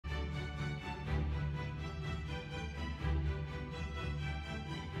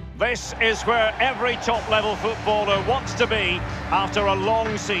This is where every top-level footballer wants to be after a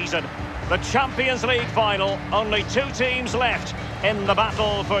long season. The Champions League final, only two teams left in the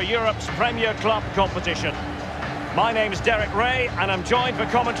battle for Europe's Premier Club competition. My name's Derek Ray, and I'm joined for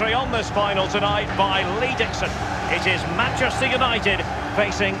commentary on this final tonight by Lee Dixon. It is Manchester United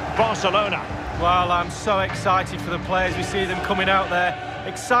facing Barcelona. Well, I'm so excited for the players. We see them coming out there.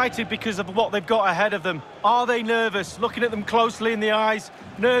 Excited because of what they've got ahead of them. Are they nervous? Looking at them closely in the eyes.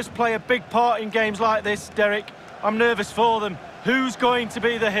 Nerves play a big part in games like this, Derek. I'm nervous for them. Who's going to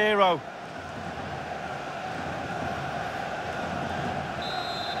be the hero?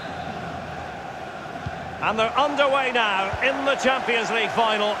 And they're underway now in the Champions League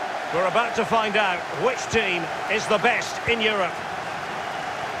final. We're about to find out which team is the best in Europe.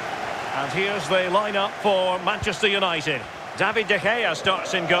 And here's the lineup for Manchester United. David De Gea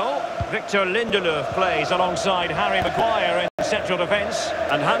starts in goal. Victor Lindelof plays alongside Harry Maguire in central defence.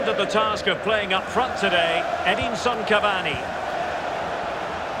 And handed the task of playing up front today, Edinson Cavani.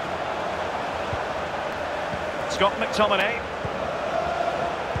 Scott McTominay.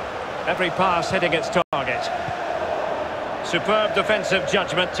 Every pass hitting its target. Superb defensive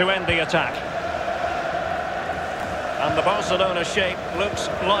judgment to end the attack. And the Barcelona shape looks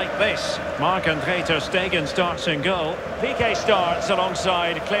like this. Marc-André ter Stegen starts in goal. Piqué starts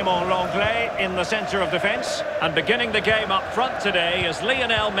alongside Clément Lenglet in the centre of defence. And beginning the game up front today is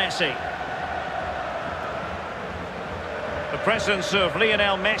Lionel Messi. The presence of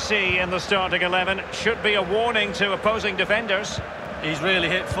Lionel Messi in the starting 11 should be a warning to opposing defenders. He's really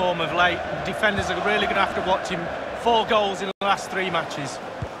hit form of late. Defenders are really going to have to watch him. 4 goals in the last 3 matches.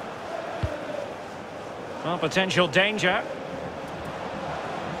 Well, potential danger.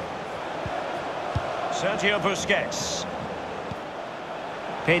 Sergio Busquets.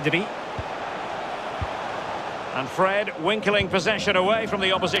 Pedri. And Fred winkling possession away from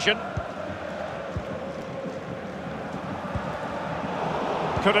the opposition.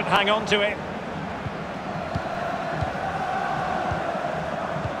 Couldn't hang on to it.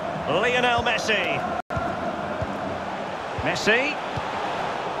 Lionel Messi. Messi.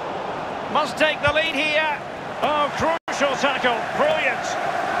 Must take the lead here. Oh, crucial tackle. Brilliant.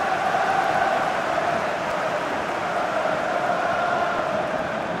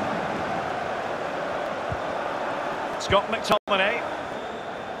 Scott McTominay.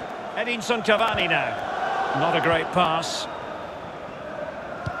 Edinson Cavani now. Not a great pass.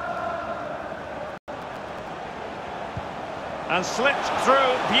 And slipped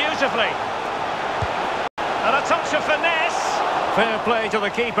through beautifully. And a touch of finesse. Fair play to the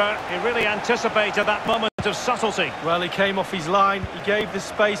keeper. He really anticipated that moment of subtlety. Well, he came off his line. He gave the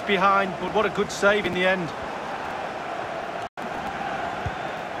space behind. But what a good save in the end.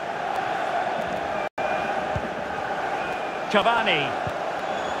 Cavani.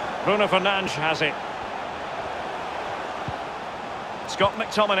 Bruno Fernandes has it. Scott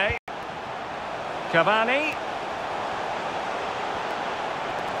McTominay. Cavani.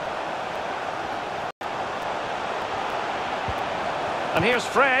 And here's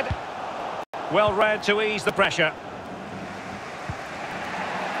Fred. Well read to ease the pressure.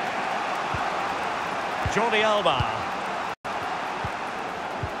 Jordi Alba.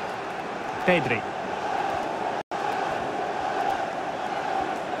 Pedri.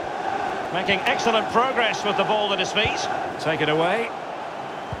 Making excellent progress with the ball at his feet. Take it away.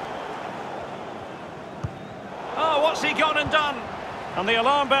 Oh, what's he gone and done? And the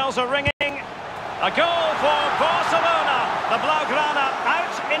alarm bells are ringing. A goal for Barcelona. The Blaugrana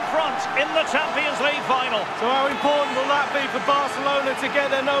out in front in the Champions League final. So how important will that be for Barcelona to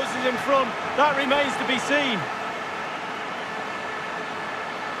get their noses in front? That remains to be seen.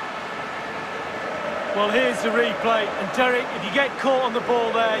 Well, here's the replay. And Derek, if you get caught on the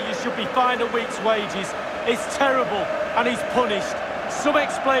ball there, you should be fined a week's wages. It's terrible, and he's punished. Some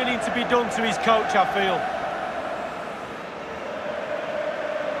explaining to be done to his coach, I feel.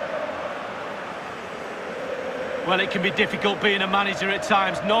 Well, it can be difficult being a manager at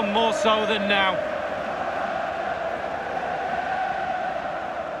times, none more so than now.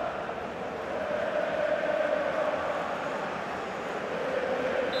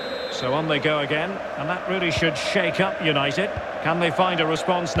 So on they go again, and that really should shake up United. Can they find a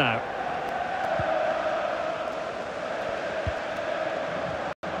response now?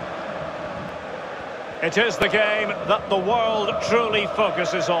 It is the game that the world truly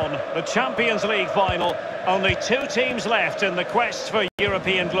focuses on. The Champions League final. Only 2 teams left in the quest for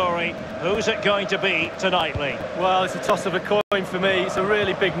European glory. Who's it going to be tonight, Lee? Well, it's a toss of a coin for me. It's a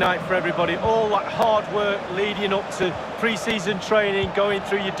really big night for everybody. All that hard work leading up to pre-season training, going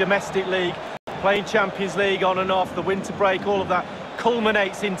through your domestic league, playing Champions League on and off, the winter break, all of that,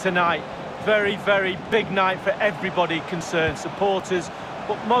 culminates in tonight. Very, very big night for everybody concerned, supporters,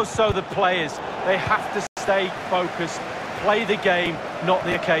 but most so the players. They have to stay focused, play the game, not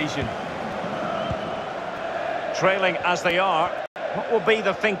the occasion. Trailing as they are, what will be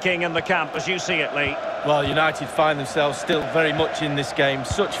the thinking in the camp as you see it, Lee? Well, United find themselves still very much in this game.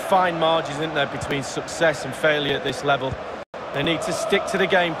 Such fine margins, isn't there, between success and failure at this level. They need to stick to the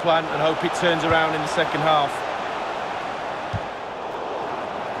game plan and hope it turns around in the second half.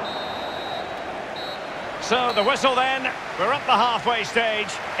 So the whistle then, we're at the halfway stage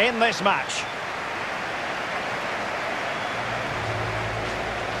in this match.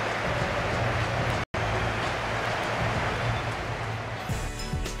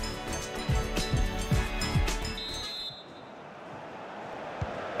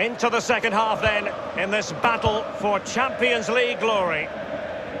 Into the second half then, in this battle for Champions League glory.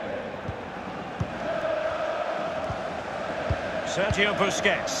 Sergio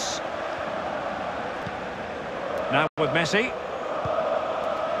Busquets. Now with Messi.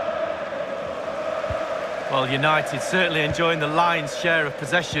 Well, United certainly enjoying the lion's share of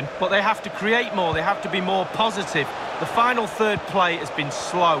possession, but they have to create more, they have to be more positive. The final third play has been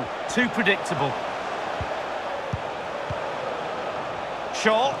slow, too predictable.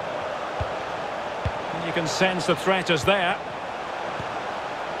 Shaw. You can sense the threat is there.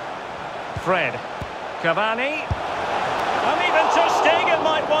 Fred. Cavani. And even Ter Stegen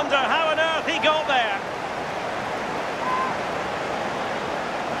might wonder how on earth he got there.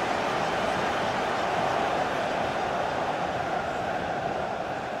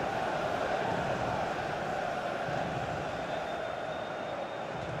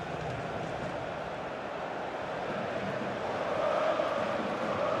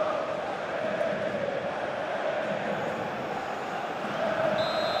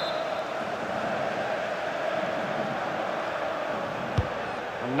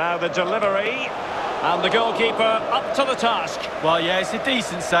 Now the delivery, and the goalkeeper up to the task. Well, yeah, it's a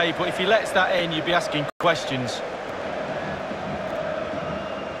decent save, but if he lets that in, you'd be asking questions.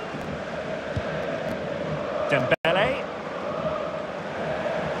 Dembele.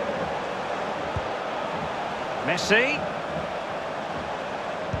 Messi.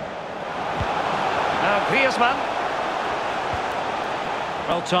 Now Griezmann.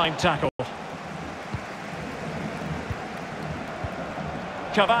 Well-timed tackle.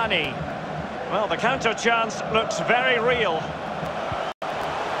 Cavani. Well, the counter chance looks very real.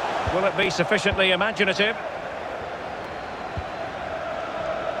 Will it be sufficiently imaginative?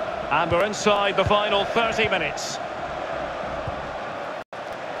 And we're inside the final 30 minutes.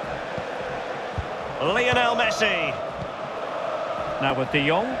 Lionel Messi. Now with De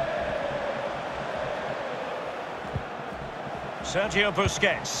Jong. Sergio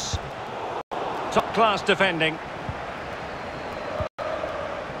Busquets. Top-class defending.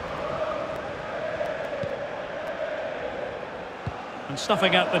 And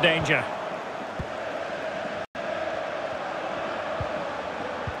snuffing out the danger.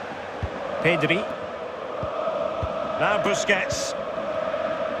 Pedri. Now Busquets.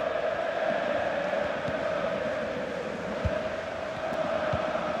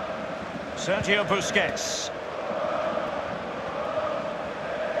 Sergio Busquets.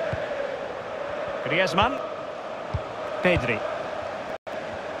 Griezmann. Pedri.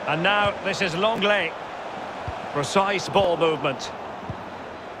 And now this is Longley. Precise ball movement.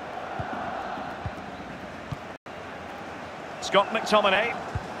 Scott McTominay.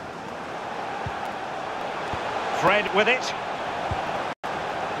 Fred with it.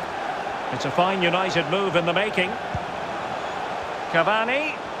 It's a fine United move in the making.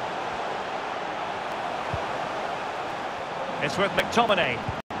 Cavani. It's with McTominay.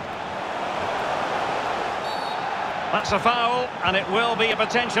 That's a foul, and it will be a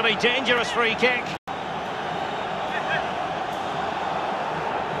potentially dangerous free kick.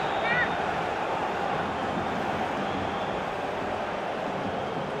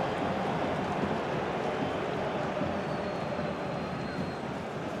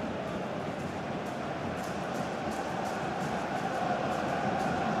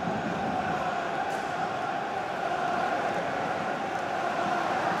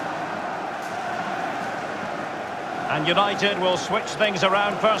 And United will switch things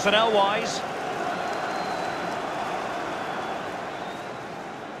around personnel-wise.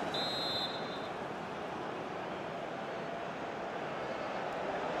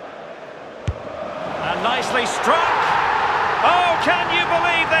 And nicely struck. Oh, can you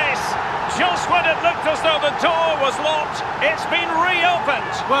believe this? Just when it looked as though the door was locked, it's been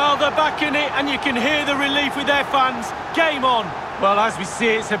reopened. Well, they're back in it, and you can hear the relief with their fans. Game on. Well, as we see,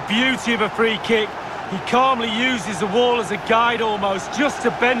 it's a beauty of a free kick. He calmly uses the wall as a guide almost, just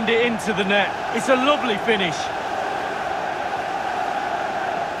to bend it into the net. It's a lovely finish.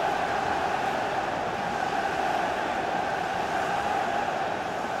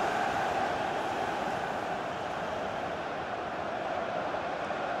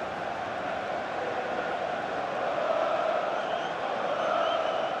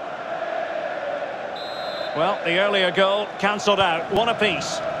 Well, the earlier goal cancelled out, one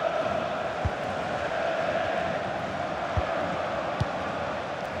apiece.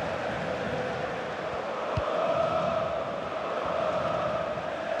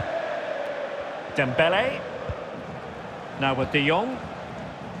 Dembele. Now with De Jong.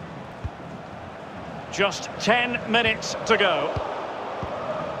 Just 10 minutes to go.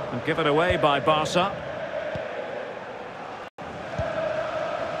 And given away by Barca.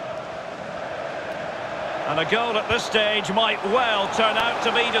 And a goal at this stage might well turn out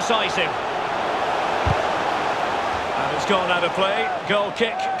to be decisive. And it's gone out of play. Goal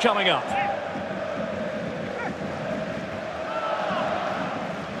kick coming up.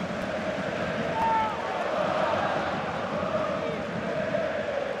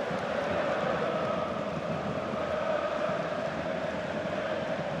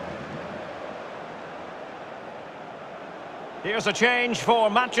 Here's a change for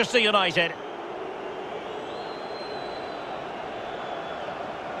Manchester United.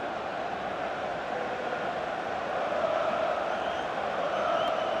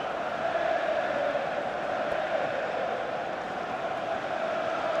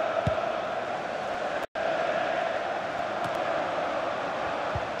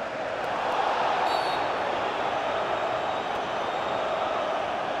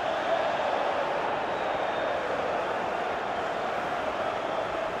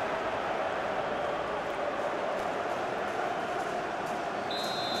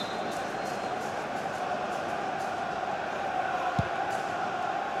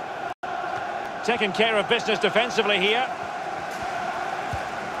 Taking care of business defensively here.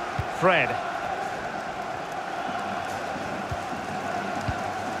 Fred.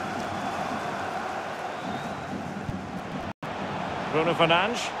 Bruno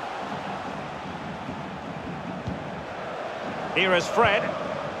Fernandes. Here is Fred.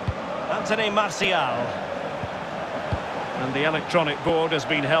 Anthony Martial. And the electronic board has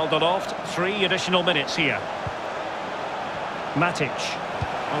been held aloft. 3 additional minutes here. Matic.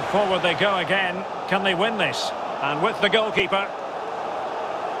 Well, forward they go again. Can they win this? And with the goalkeeper.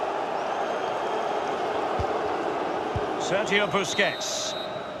 Sergio Busquets.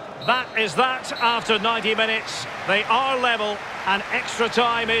 That is that after 90 minutes. They are level and extra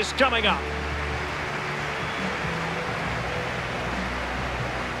time is coming up.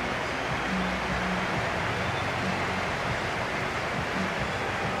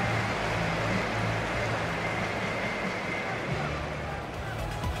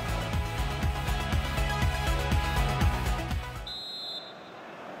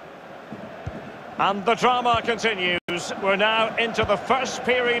 And the drama continues. We're now into the first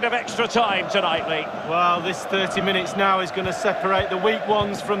period of extra time tonight, Lee. Well, this 30 minutes now is going to separate the weak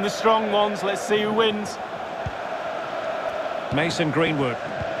ones from the strong ones. Let's see who wins. Mason Greenwood.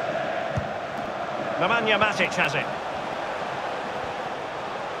 Nemanja Matic has it.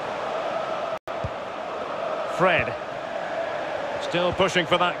 Fred. Still pushing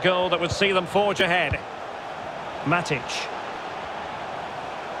for that goal that would see them forge ahead. Matic.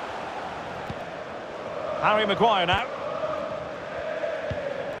 Harry Maguire now.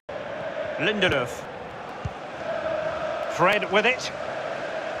 Lindelöf. Fred with it.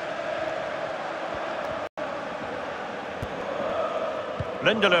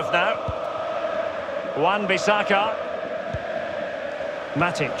 Lindelöf now. Wan-Bissaka.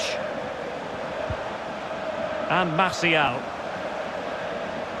 Matic. And Martial.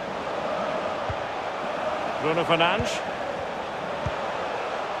 Bruno Fernandes.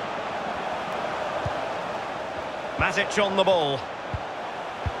 Matic on the ball.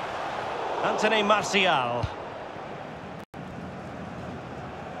 Anthony Martial.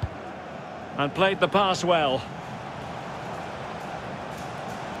 And played the pass well.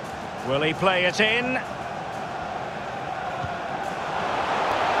 Will he play it in?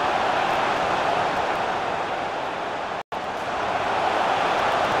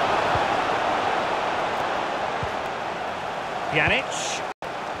 Pjanic.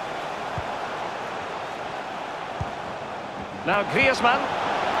 Now Griezmann.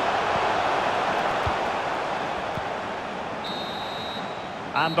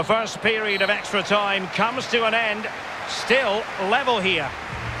 And the first period of extra time comes to an end. Still level here.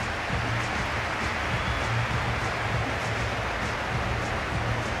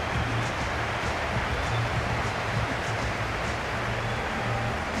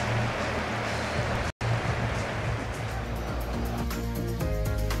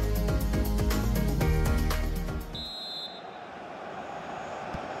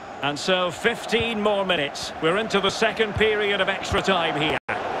 And so 15 more minutes. We're into the second period of extra time here.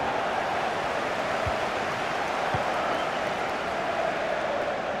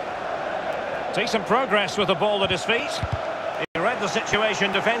 Decent progress with the ball at his feet. He read the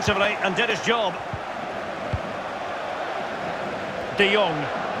situation defensively and did his job. De Jong.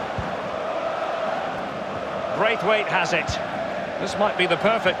 Braithwaite has it. This might be the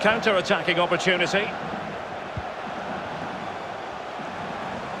perfect counter-attacking opportunity.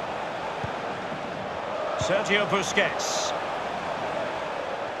 Sergio Busquets.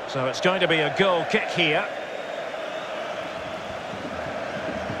 So it's going to be a goal kick here.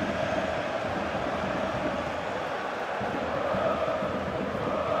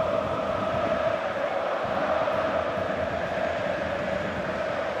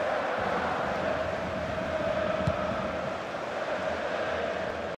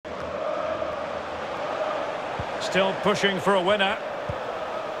 Still pushing for a winner.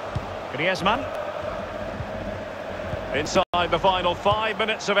 Griezmann. Inside the final 5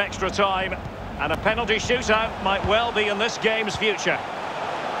 minutes of extra time. And a penalty shootout might well be in this game's future.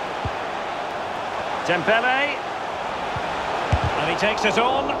 Dembele. And he takes it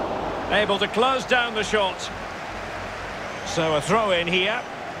on. Able to close down the shot. So a throw in here.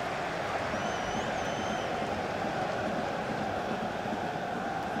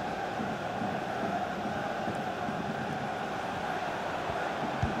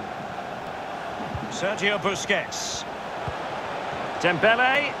 Sergio Busquets.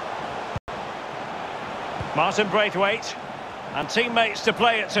 Dembele. Martin Braithwaite. And teammates to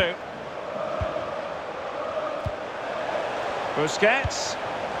play it to. Busquets.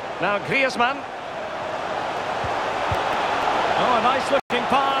 Now Griezmann. Oh, a nice looking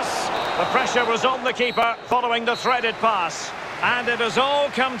pass. The pressure was on the keeper following the threaded pass. And it has all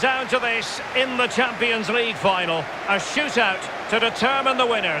come down to this in the Champions League final. A shootout to determine the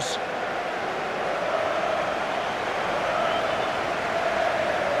winners.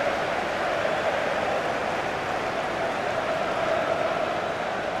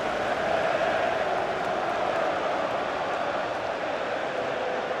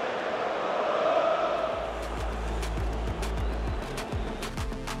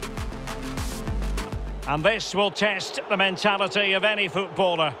 And this will test the mentality of any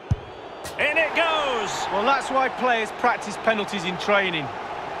footballer. In it goes! Well, that's why players practice penalties in training.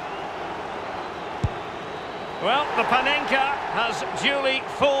 Well, the Panenka has duly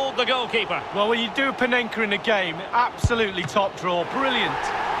fooled the goalkeeper. Well, when you do Panenka in a game, absolutely top draw, brilliant.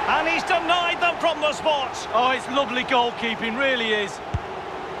 And he's denied them from the spot. Oh, it's lovely goalkeeping, really is.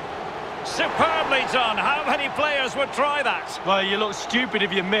 Superbly done. How many players would try that? Well, you look stupid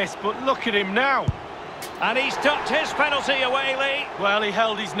if you miss, but look at him now. And he's ducked his penalty away, Lee. Well, he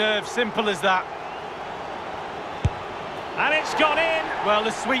held his nerve, simple as that. And it's gone in. Well,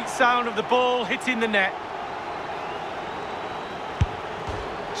 the sweet sound of the ball hitting the net.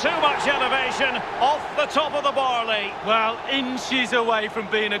 Too much elevation off the top of the bar, Lee. Well, inches away from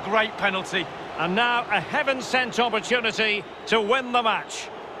being a great penalty. And now a heaven-sent opportunity to win the match.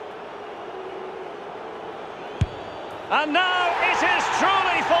 And now it is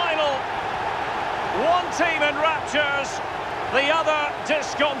truly final. One team in raptures, the other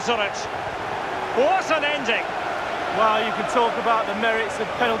disconsolate. What an ending! Well, you can talk about the merits of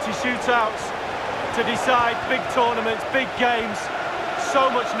penalty shootouts to decide big tournaments, big games.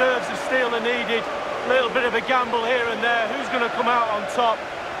 So much nerves of steel are needed. A little bit of a gamble here and there. Who's going to come out on top?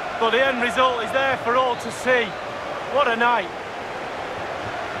 But the end result is there for all to see. What a night.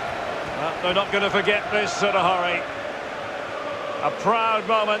 Well, they're not going to forget this in a hurry. A proud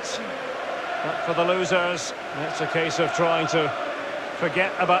moment. But for the losers, it's a case of trying to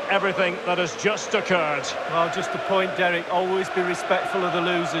forget about everything that has just occurred. Well, just a point, Derek, always be respectful of the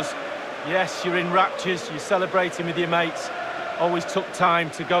losers. Yes, you're in raptures, you're celebrating with your mates. Always took time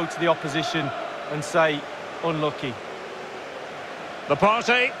to go to the opposition and say, unlucky. The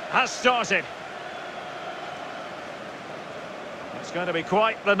party has started. It's going to be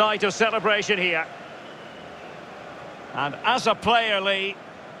quite the night of celebration here. And as a player, Lee,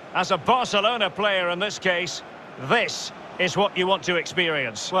 as a Barcelona player in this case, this is what you want to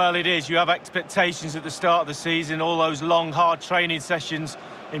experience. Well, it is. You have expectations at the start of the season, all those long, hard training sessions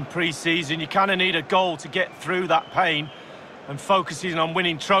in pre-season. You kind of need a goal to get through that pain, and focusing on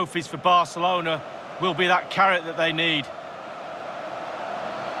winning trophies for Barcelona will be that carrot that they need.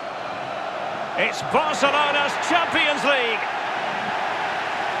 It's Barcelona's Champions League.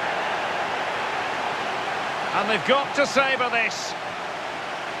 And they've got to savour this.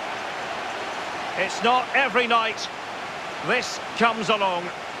 It's not every night this comes along.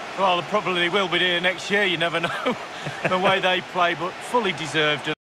 Well, they probably will be here next year, you never know, the way they play, but fully deserved.